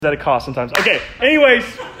at a cost sometimes. Okay, anyways,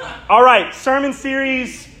 all right, sermon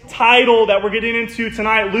series title that we're getting into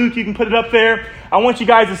tonight. Luke, you can put it up there. I want you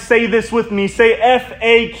guys to say this with me. Say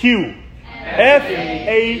FAQ.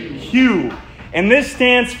 FAQ. And this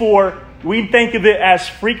stands for, we think of it as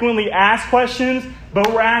frequently asked questions,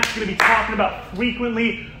 but we're actually going to be talking about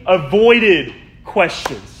frequently avoided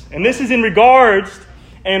questions. And this is in regards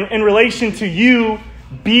and in relation to you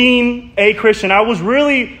being a Christian. I was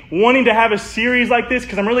really wanting to have a series like this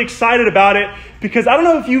because I'm really excited about it, because I don't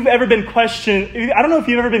know if you've ever been questioned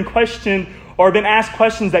or been asked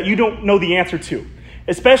questions that you don't know the answer to.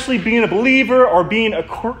 Especially being a believer or being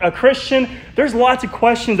a Christian, there's lots of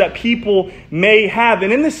questions that people may have.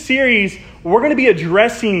 And in this series, we're going to be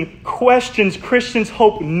addressing questions Christians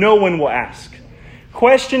hope no one will ask.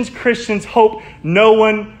 Questions Christians hope no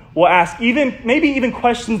one will ask, maybe even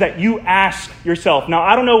questions that you ask yourself. Now,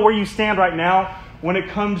 I don't know where you stand right now when it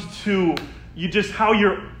comes to how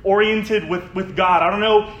you're oriented with God. I don't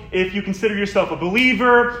know if you consider yourself a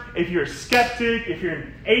believer, if you're a skeptic, if you're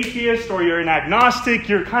an atheist, or you're an agnostic,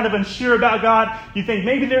 you're kind of unsure about God. You think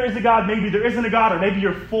maybe there is a God, maybe there isn't a God, or maybe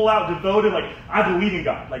you're full out devoted, like, I believe in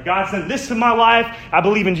God. Like, God said this in my life, I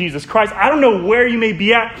believe in Jesus Christ. I don't know where you may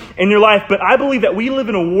be at in your life, but I believe that we live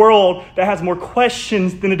in a world that has more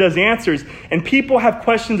questions than it does answers. And people have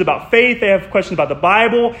questions about faith, they have questions about the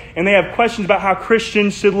Bible, and they have questions about how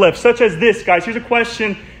Christians should live. Such as this, guys. Here's a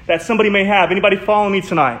question that somebody may have. Anybody follow me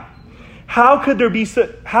tonight? How could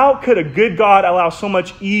a good God allow so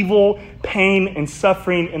much evil, pain, and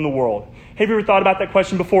suffering in the world? Have you ever thought about that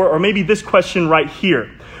question before? Or maybe this question right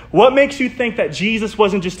here. What makes you think that Jesus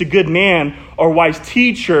wasn't just a good man or wise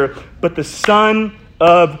teacher, but the Son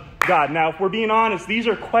of God? Now, if we're being honest, these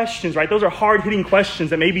are questions, right? Those are hard-hitting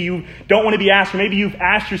questions that maybe you don't want to be asked, or maybe you've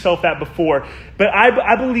asked yourself that before. But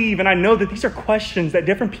I believe and I know that these are questions that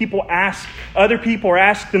different people ask other people or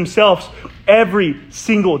ask themselves every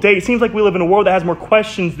single day. It seems like we live in a world that has more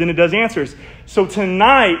questions than it does answers. So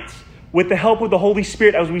tonight, with the help of the Holy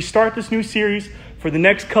Spirit, as we start this new series for the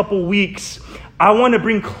next couple weeks, I want to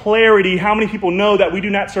bring clarity. How many people know that we do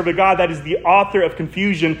not serve a God that is the author of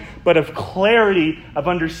confusion, but of clarity, of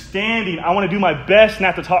understanding? I want to do my best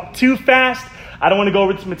not to talk too fast. I don't want to go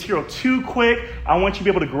over this material too quick. I want you to be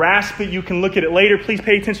able to grasp it. You can look at it later. Please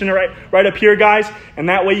pay attention to right up here, guys. And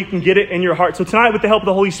that way you can get it in your heart. So tonight, with the help of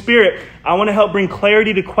the Holy Spirit, I want to help bring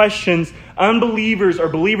clarity to questions unbelievers or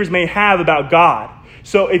believers may have about God.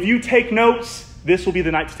 So if you take notes, this will be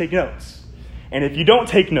the night to take notes. And if you don't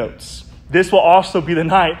take notes, this will also be the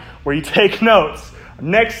night where you take notes.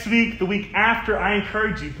 Next week, the week after, I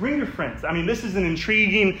encourage you, bring your friends. I mean, this is an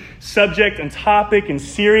intriguing subject and topic and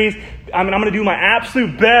series. I'm going to do my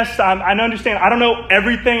absolute best. I understand I don't know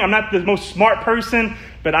everything. I'm not the most smart person,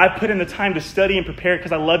 but I put in the time to study and prepare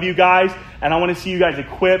because I love you guys, and I want to see you guys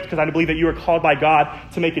equipped because I believe that you are called by God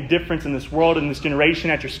to make a difference in this world, in this generation,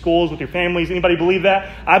 at your schools, with your families. Anybody believe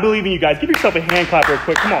that? I believe in you guys. Give yourself a hand clap real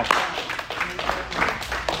quick. Come on.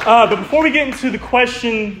 But before we get into the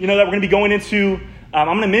question, that we're going to be going into, I'm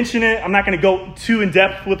going to mention it. I'm not going to go too in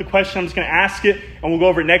depth with the question. I'm just going to ask it, and we'll go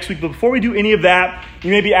over it next week. But before we do any of that, you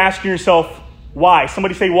may be asking yourself, why?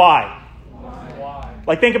 Somebody say why. Why?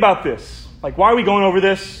 Like, think about this. Like, why are we going over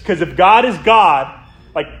this? Because if God is God,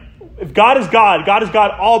 if God is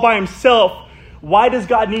God all by himself, why does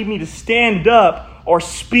God need me to stand up or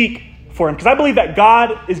speak for him? Because I believe that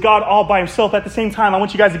God is God all by himself. At the same time, I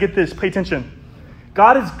want you guys to get this. Pay attention.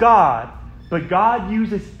 God is God, but God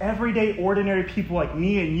uses everyday, ordinary people like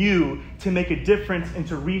me and you to make a difference and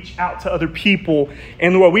to reach out to other people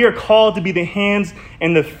in the world. We are called to be the hands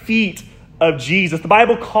and the feet of Jesus. The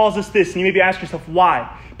Bible calls us this, and you may be asking yourself,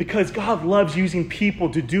 why? Because God loves using people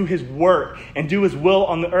to do his work and do his will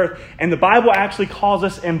on the earth. And the Bible actually calls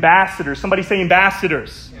us ambassadors. Somebody say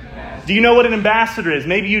ambassadors. Yes. Do you know what an ambassador is?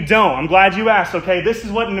 Maybe you don't. I'm glad you asked, okay? This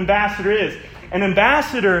is what an ambassador is. An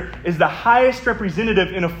ambassador is the highest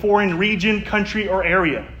representative in a foreign region, country, or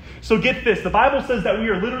area. So get this. The Bible says that we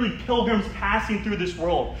are literally pilgrims passing through this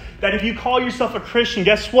world. That if you call yourself a Christian,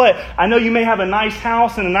 guess what? I know you may have a nice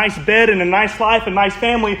house and a nice bed and a nice life and a nice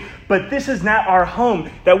family, but this is not our home.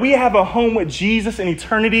 That we have a home with Jesus in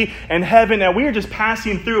eternity and heaven, that we are just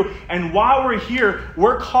passing through. And while we're here,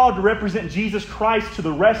 we're called to represent Jesus Christ to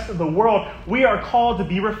the rest of the world. We are called to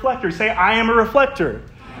be reflectors. Say, I am a reflector.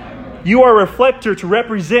 You are a reflector to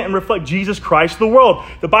represent and reflect Jesus Christ to the world.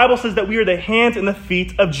 The Bible says that we are the hands and the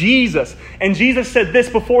feet of Jesus. And Jesus said this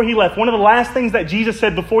before he left. One of the last things that Jesus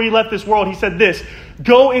said before he left this world, he said this: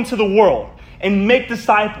 go into the world and make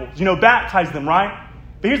disciples. Baptize them, right?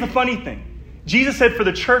 But here's the funny thing. Jesus said for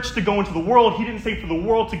the church to go into the world. He didn't say for the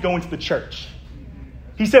world to go into the church.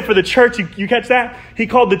 He said for the church, you catch that? He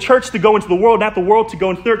called the church to go into the world, not the world to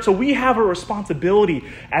go into the church. So we have a responsibility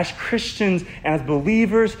as Christians and as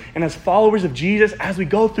believers and as followers of Jesus as we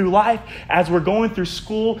go through life, as we're going through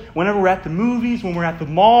school, whenever we're at the movies, when we're at the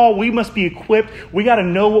mall, we must be equipped. We got to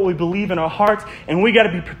know what we believe in our hearts, and we got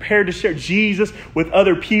to be prepared to share Jesus with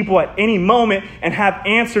other people at any moment and have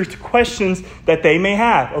answers to questions that they may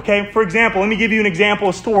have, okay? For example, let me give you an example,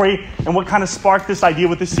 a story, and what kind of sparked this idea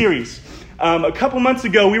with this series. A couple months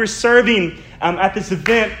ago, we were serving at this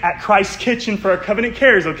event at Christ's Kitchen for our Covenant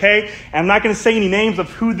Cares, okay? And I'm not going to say any names of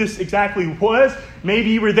who this exactly was. Maybe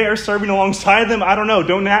you were there serving alongside them. I don't know.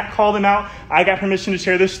 Don't not call them out. I got permission to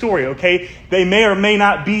share this story, okay? They may or may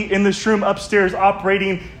not be in this room upstairs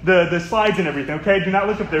operating the slides and everything, okay? Do not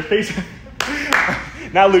look up their face.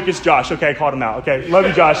 Not Lucas, Josh, okay? I called him out, okay? Love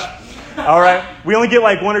you, Josh. All right? We only get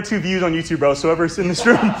like 1 or 2 views on YouTube, bro. So whoever's in this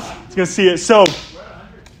room is going to see it. So...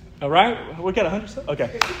 all right, we got 100.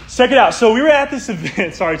 Okay, check it out. So we were at this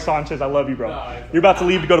event. Sorry, Sanchez, I love you, bro. You're about to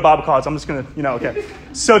leave to go to Bible college. I'm just gonna, okay.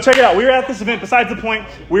 So check it out. We were at this event. Besides the point,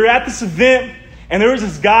 we were at this event, and there was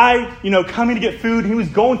this guy, coming to get food. He was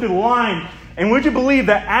going through the line, and would you believe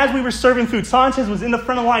that as we were serving food, Sanchez was in the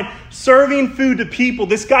front of the line serving food to people.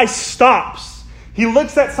 This guy stops. He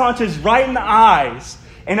looks at Sanchez right in the eyes,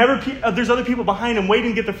 and there's other people behind him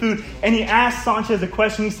waiting to get their food, and he asks Sanchez a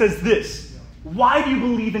question. He says this. Why do you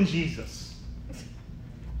believe in Jesus?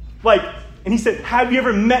 And he said, have you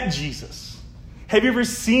ever met Jesus? Have you ever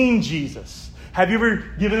seen Jesus? Have you ever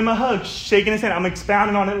given him a hug, shaking his hand? I'm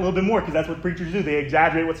expounding on it a little bit more because that's what preachers do. They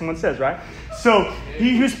exaggerate what someone says, right? So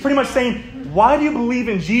he was pretty much saying, why do you believe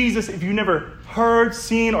in Jesus if you never heard,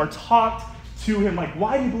 seen, or talked to him?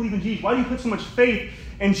 Why do you believe in Jesus? Why do you put so much faith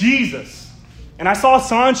in Jesus? And I saw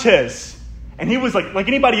Sanchez, and he was like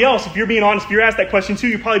anybody else, if you're being honest, if you're asked that question too,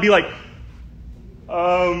 you'd probably be like,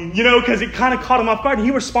 because it kind of caught him off guard. And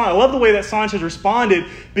he responded. I love the way that Sanchez responded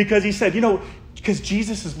because he said, because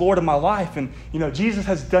Jesus is Lord of my life. And, Jesus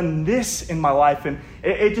has done this in my life. And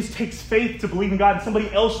it just takes faith to believe in God. And somebody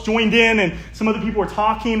else joined in and some other people were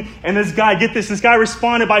talking. And this guy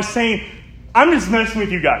responded by saying, I'm just messing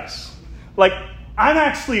with you guys. I'm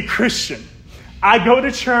actually a Christian. I go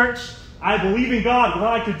to church. I believe in God. What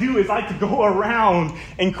I like to do is I like to go around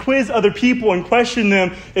and quiz other people and question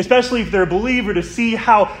them, especially if they're a believer, to see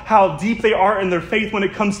how deep they are in their faith when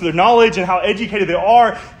it comes to their knowledge and how educated they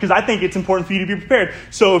are, because I think it's important for you to be prepared.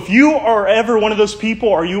 So if you are ever one of those people,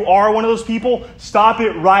 or you are one of those people, stop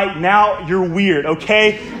it right now. You're weird,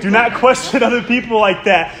 okay? Do not question other people like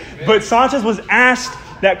that. But Sanchez was asked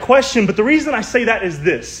that question. But the reason I say that is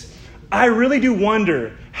this. I really do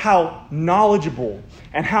wonder how knowledgeable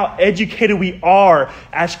and how educated we are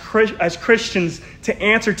as Christians to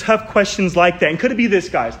answer tough questions like that. And could it be this,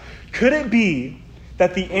 guys? Could it be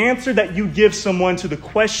that the answer that you give someone to the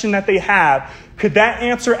question that they have, could that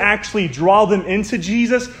answer actually draw them into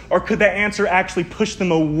Jesus, or could that answer actually push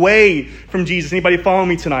them away from Jesus? Anybody follow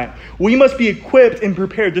me tonight? We must be equipped and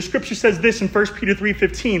prepared. The scripture says this in 1 Peter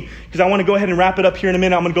 3:15, because I want to go ahead and wrap it up here in a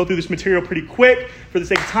minute. I'm going to go through this material pretty quick for the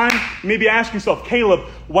sake of time. Maybe ask yourself, Caleb,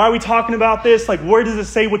 why are we talking about this? Where does it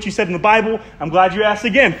say what you said in the Bible? I'm glad you asked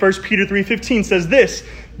again. 1 Peter 3:15 says this,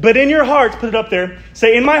 but in your hearts, put it up there,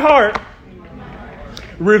 say, in my heart,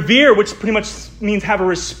 revere, which pretty much means have a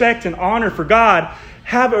respect and honor for God.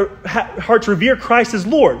 Have a heart to revere Christ as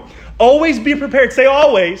Lord. Always be prepared. Say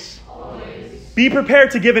always. Be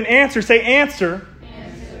prepared to give an answer. Say answer.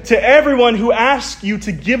 To everyone who asks you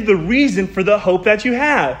to give the reason for the hope that you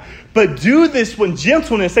have. But do this with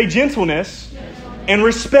gentleness. Say gentleness. And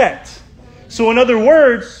respect. So in other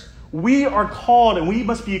words, we are called and we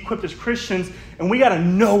must be equipped as Christians, and we got to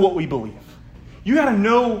know what we believe. You got to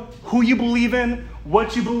know who you believe in,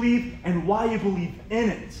 what you believe, and why you believe in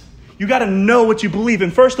it. You got to know what you believe.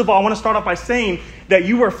 And first of all, I want to start off by saying that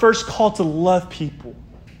you are first called to love people.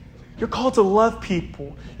 You're called to love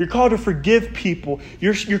people. You're called to forgive people.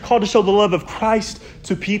 You're called to show the love of Christ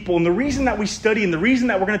to people. And the reason that we study and the reason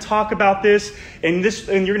that we're going to talk about this and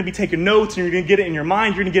you're going to be taking notes and you're going to get it in your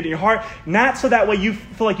mind, you're going to get it in your heart, not so that way you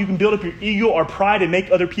feel like you can build up your ego or pride and make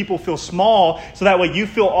other people feel small, so that way you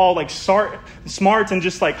feel all smart and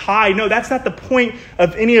just high. No, that's not the point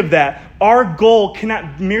of any of that. Our goal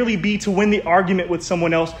cannot merely be to win the argument with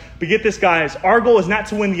someone else. But get this, guys, our goal is not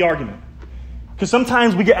to win the argument. Because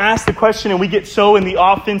sometimes we get asked the question and we get so in the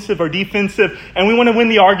offensive or defensive and we want to win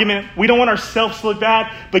the argument. We don't want ourselves to look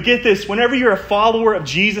bad. But get this, whenever you're a follower of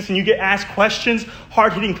Jesus and you get asked questions,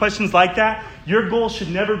 hard-hitting questions like that, your goal should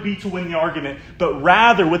never be to win the argument. But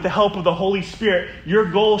rather, with the help of the Holy Spirit, your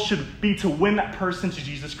goal should be to win that person to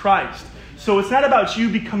Jesus Christ. So it's not about you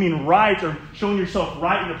becoming right or showing yourself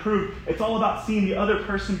right and approved. It's all about seeing the other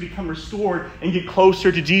person become restored and get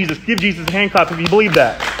closer to Jesus. Give Jesus a hand clap if you believe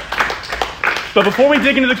that. But before we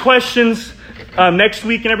dig into the questions next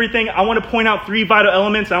week and everything, I want to point out 3 vital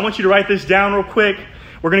elements. I want you to write this down real quick.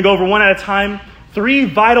 We're going to go over one at a time. 3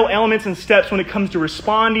 vital elements and steps when it comes to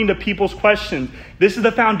responding to people's questions. This is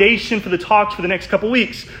the foundation for the talks for the next couple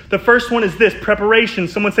weeks. The first one is this, preparation.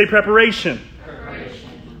 Someone say preparation.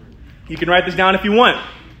 You can write this down if you want.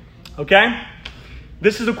 Okay?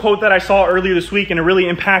 This is a quote that I saw earlier this week and it really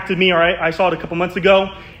impacted me. All right, I saw it a couple months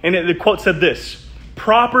ago. And the quote said this: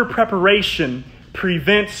 proper preparation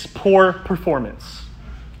prevents poor performance.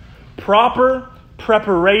 Proper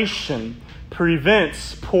preparation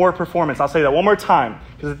prevents poor performance. I'll say that one more time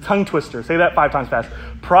because it's a tongue twister. Say that 5 times fast.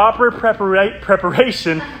 Proper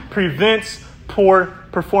preparation prevents poor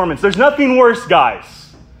performance. There's nothing worse,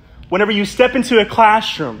 guys, whenever you step into a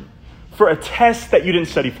classroom for a test that you didn't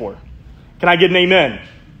study for. Can I get an amen?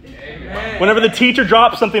 Amen. Whenever the teacher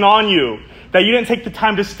drops something on you that you didn't take the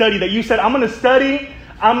time to study, that you said, I'm going to study,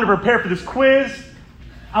 I'm going to prepare for this quiz,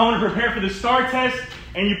 I want to prepare for this STAR test,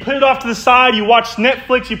 and you put it off to the side, you watched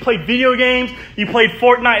Netflix, you played video games, you played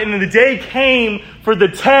Fortnite, and then the day came for the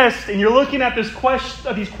test, and you're looking at these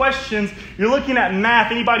questions, you're looking at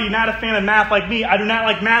math. Anybody not a fan of math like me? I do not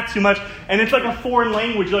like math too much, and it's like a foreign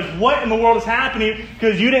language. You're like, what in the world is happening?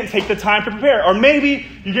 Because you didn't take the time to prepare. Or maybe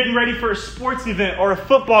you're getting ready for a sports event, or a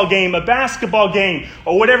football game, a basketball game,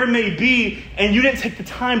 or whatever it may be, and you didn't take the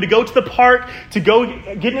time to go to the park, to go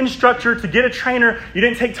get an instructor, to get a trainer. You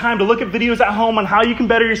didn't take time to look at videos at home on how you can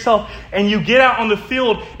better yourself, and you get out on the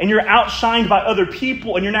field, and you're outshined by other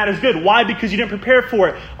people, and you're not as good. Why? Because you didn't prepare for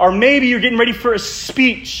it. Or maybe you're getting ready for a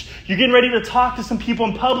speech. You're getting ready to talk to some people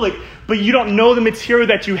in public, but you don't know the material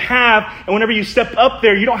that you have. And whenever you step up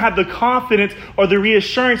there, you don't have the confidence or the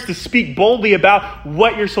reassurance to speak boldly about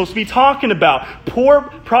what you're supposed to be talking about.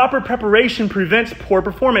 Proper preparation prevents poor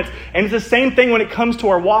performance. And it's the same thing when it comes to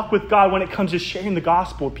our walk with God, when it comes to sharing the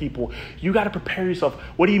gospel with people. You got to prepare yourself.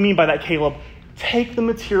 What do you mean by that, Caleb? Take the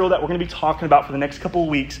material that we're going to be talking about for the next couple of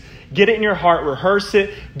weeks. Get it in your heart. Rehearse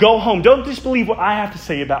it. Go home. Don't just believe what I have to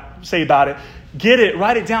say about it. Get it.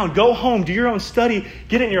 Write it down. Go home. Do your own study.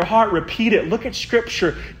 Get it in your heart. Repeat it. Look at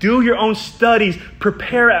Scripture. Do your own studies.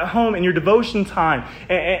 Prepare at home in your devotion time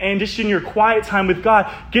and just in your quiet time with God.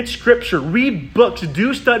 Get Scripture. Read books.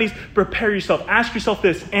 Do studies. Prepare yourself. Ask yourself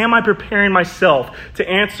this: am I preparing myself to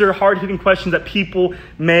answer hard-hitting questions that people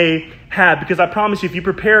may have? Because I promise you, if you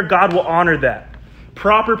prepare, God will honor that.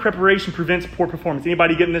 Proper preparation prevents poor performance.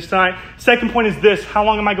 Anybody getting this tonight? Second point is this. How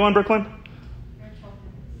long am I going, Brooklyn?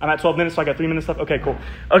 I'm at 12 minutes, so I got 3 minutes left. Okay, cool.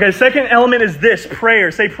 Okay, second element is this. Prayer.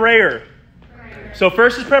 Say prayer. So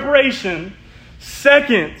first is preparation.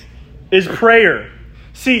 Second is prayer.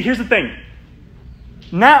 See, here's the thing.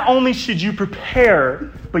 Not only should you prepare,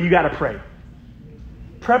 but you got to pray.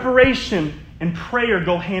 Preparation and prayer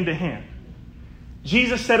go hand in hand.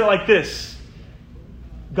 Jesus said it like this: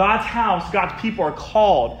 God's house, God's people are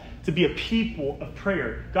called to be a people of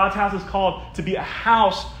prayer. God's house is called to be a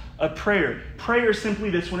house of prayer. Prayer is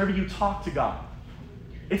simply this: whenever you talk to God,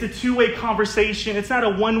 it's a two-way conversation. It's not a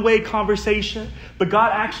one-way conversation, but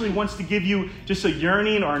God actually wants to give you just a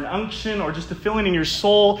yearning or an unction or just a feeling in your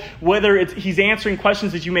soul, whether He's answering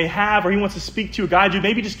questions that you may have, or He wants to speak to you, guide you,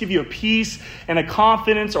 maybe just give you a peace and a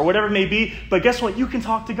confidence or whatever it may be. But guess what? You can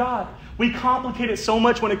talk to God. We complicate it so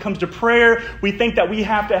much when it comes to prayer. We think that we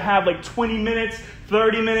have to have like 20 minutes,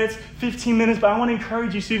 30 minutes, 15 minutes. But I want to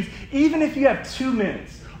encourage you, students, even if you have 2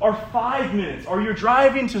 minutes or 5 minutes, or you're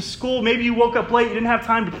driving to school, maybe you woke up late, you didn't have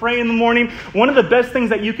time to pray in the morning. One of the best things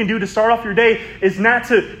that you can do to start off your day is not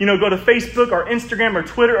to, go to Facebook or Instagram or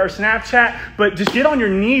Twitter or Snapchat, but just get on your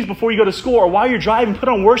knees before you go to school or while you're driving, put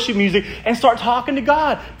on worship music and start talking to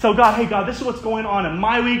God. Tell God, hey God, this is what's going on in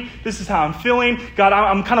my week. This is how I'm feeling. God,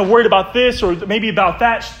 I'm kind of worried about this or maybe about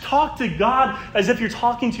that. Just talk to God as if you're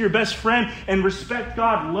talking to your best friend, and respect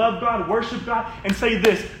God, love God, worship God, and say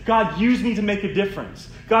this: God, use me to make a difference.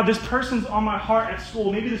 God, this person's on my heart at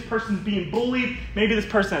school. Maybe this person's being bullied. Maybe this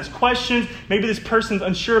person has questions. Maybe this person's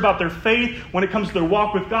unsure about their faith when it comes to their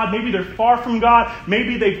walk with God. Maybe they're far from God.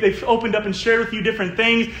 Maybe they've opened up and shared with you different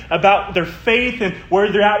things about their faith and where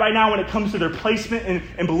they're at right now when it comes to their placement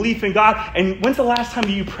and belief in God. And when's the last time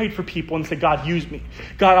that you prayed for people and said, God, use me.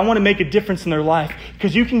 God, I want to make a difference in their life.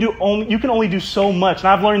 Because you can only do so much. And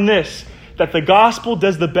I've learned this, that the gospel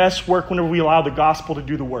does the best work whenever we allow the gospel to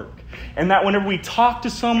do the work. And that whenever we talk to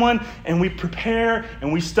someone and we prepare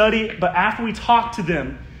and we study, but after we talk to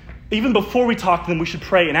them, even before we talk to them, we should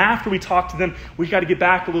pray. And after we talk to them, we got to get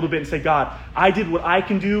back a little bit and say, God, I did what I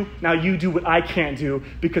can do. Now you do what I can't do.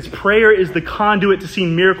 Because prayer is the conduit to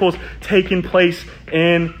seeing miracles taking place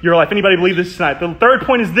in your life. Anybody believe this tonight? The third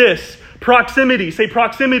point is this: proximity. Say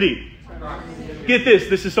proximity. Get this.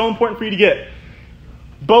 This is so important for you to get.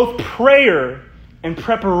 Both prayer and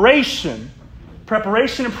preparation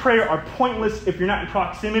and prayer are pointless if you're not in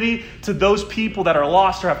proximity to those people that are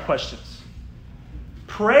lost or have questions.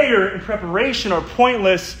 Prayer and preparation are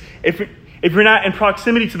pointless if you're not in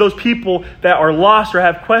proximity to those people that are lost or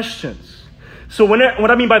have questions. So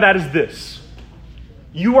what I mean by that is this.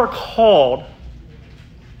 You are called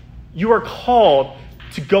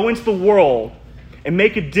to go into the world and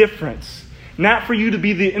make a difference. Not for you to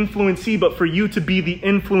be the influencee, but for you to be the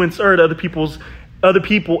influencer to other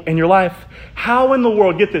people in your life. How in the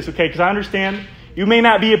world, get this, okay? Because I understand you may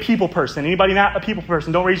not be a people person. Anybody not a people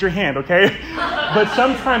person, don't raise your hand, okay? But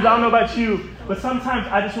sometimes, I don't know about you, but sometimes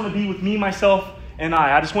I just want to be with me, myself, and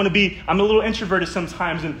I just want to be, I'm a little introverted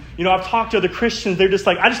sometimes. And, I've talked to other Christians. They're just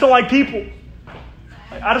like, I just don't like people.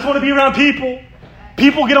 I just want to be around people.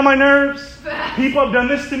 People get on my nerves. People have done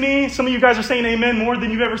this to me. Some of you guys are saying amen more than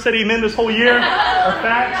you've ever said amen this whole year. Or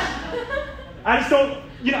facts. I just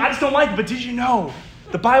don't like it. But did you know,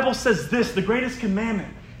 the Bible says this, the greatest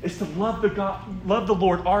commandment is to love the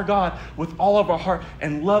Lord our God with all of our heart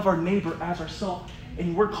and love our neighbor as ourselves.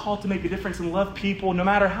 And we're called to make a difference and love people no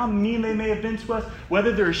matter how mean they may have been to us,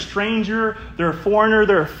 whether they're a stranger, they're a foreigner,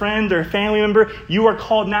 they're a friend, they're a family member. You are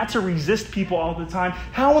called not to resist people all the time.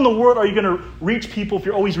 How in the world are you going to reach people if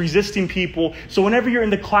you're always resisting people? So whenever you're in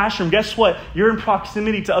the classroom, guess what? You're in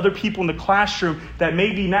proximity to other people in the classroom that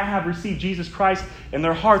maybe not have received Jesus Christ in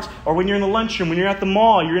their hearts. Or when you're in the lunchroom, when you're at the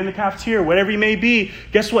mall, you're in the cafeteria, whatever you may be,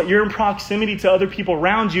 guess what? You're in proximity to other people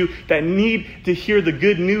around you that need to hear the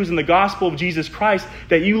good news and the gospel of Jesus Christ.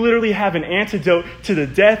 That you literally have an antidote to the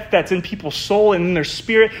death that's in people's soul and in their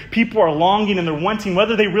spirit. People are longing and they're wanting,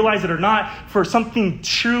 whether they realize it or not, for something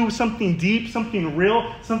true, something deep, something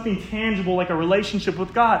real, something tangible like a relationship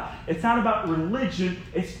with God. It's not about religion.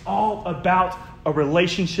 It's all about a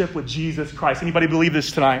relationship with Jesus Christ. Anybody believe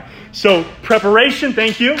this tonight? So preparation,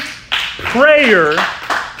 thank you. Prayer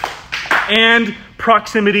and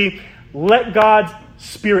proximity. Let God's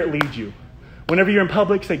Spirit lead you. Whenever you're in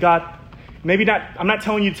public, say, God, maybe not, I'm not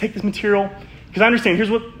telling you to take this material, because I understand. Here's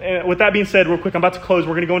with that being said, real quick, I'm about to close.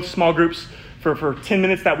 We're going to go into small groups for 10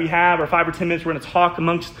 minutes that we have, or 5 or 10 minutes. We're going to talk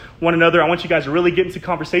amongst one another. I want you guys to really get into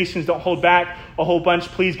conversations. Don't hold back a whole bunch.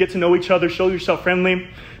 Please get to know each other. Show yourself friendly.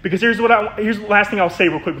 Because here's the last thing I'll say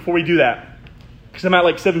real quick before we do that, because I'm at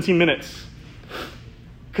like 17 minutes.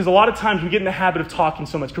 Because a lot of times we get in the habit of talking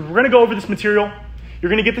so much. Because we're going to go over this material. You're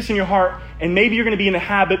going to get this in your heart, and maybe you're going to be in the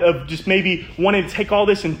habit of just maybe wanting to take all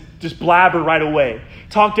this and just blabber right away.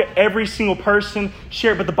 Talk to every single person,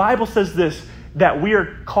 share it. But the Bible says this, that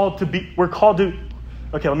we're called to,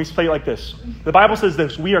 okay, let me say it like this. The Bible says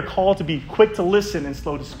this, we are called to be quick to listen and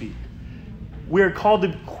slow to speak. We're called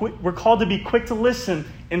to be quick to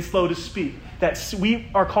listen and slow to speak. That we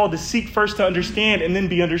are called to seek first to understand and then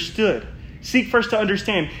be understood. Seek first to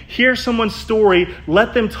understand. Hear someone's story.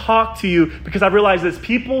 Let them talk to you, because I realize this.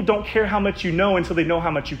 People don't care how much you know until they know how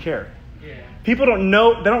much you care. Yeah. People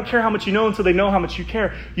don't care how much you know until they know how much you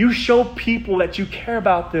care. You show people that you care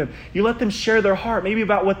about them. You let them share their heart, maybe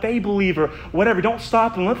about what they believe or whatever. Don't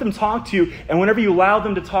stop them. Let them talk to you. And whenever you allow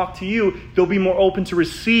them to talk to you, they'll be more open to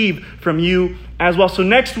receive from you as well. So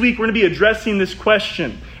next week, we're going to be addressing this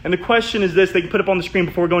question. And the question is this. They can put up on the screen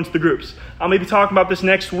before we go into the groups. I'm going to be talking about this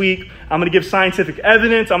next week. I'm going to give scientific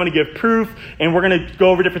evidence. I'm going to give proof. And we're going to go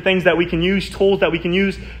over different things that we can use, tools that we can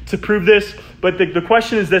use to prove this. But the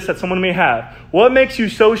question is this that someone may have. What makes you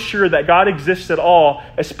so sure that God exists at all,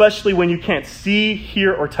 especially when you can't see,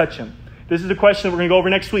 hear, or touch him? This is a question that we're going to go over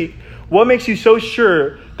next week. What makes you so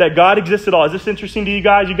sure that God exists at all? Is this interesting to you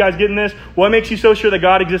guys? You guys getting this? What makes you so sure that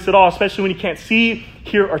God exists at all, especially when you can't see,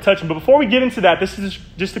 hear, or touch him? But before we get into that, this is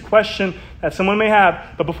just a question that someone may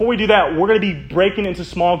have. But before we do that, we're going to be breaking into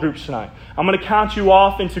small groups tonight. I'm going to count you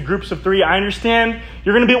off into groups of 3. I understand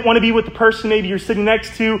you're going to want to be with the person maybe you're sitting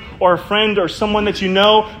next to, or a friend, or someone that you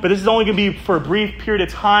know. But this is only going to be for a brief period of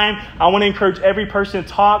time. I want to encourage every person to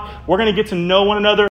talk. We're going to get to know one another.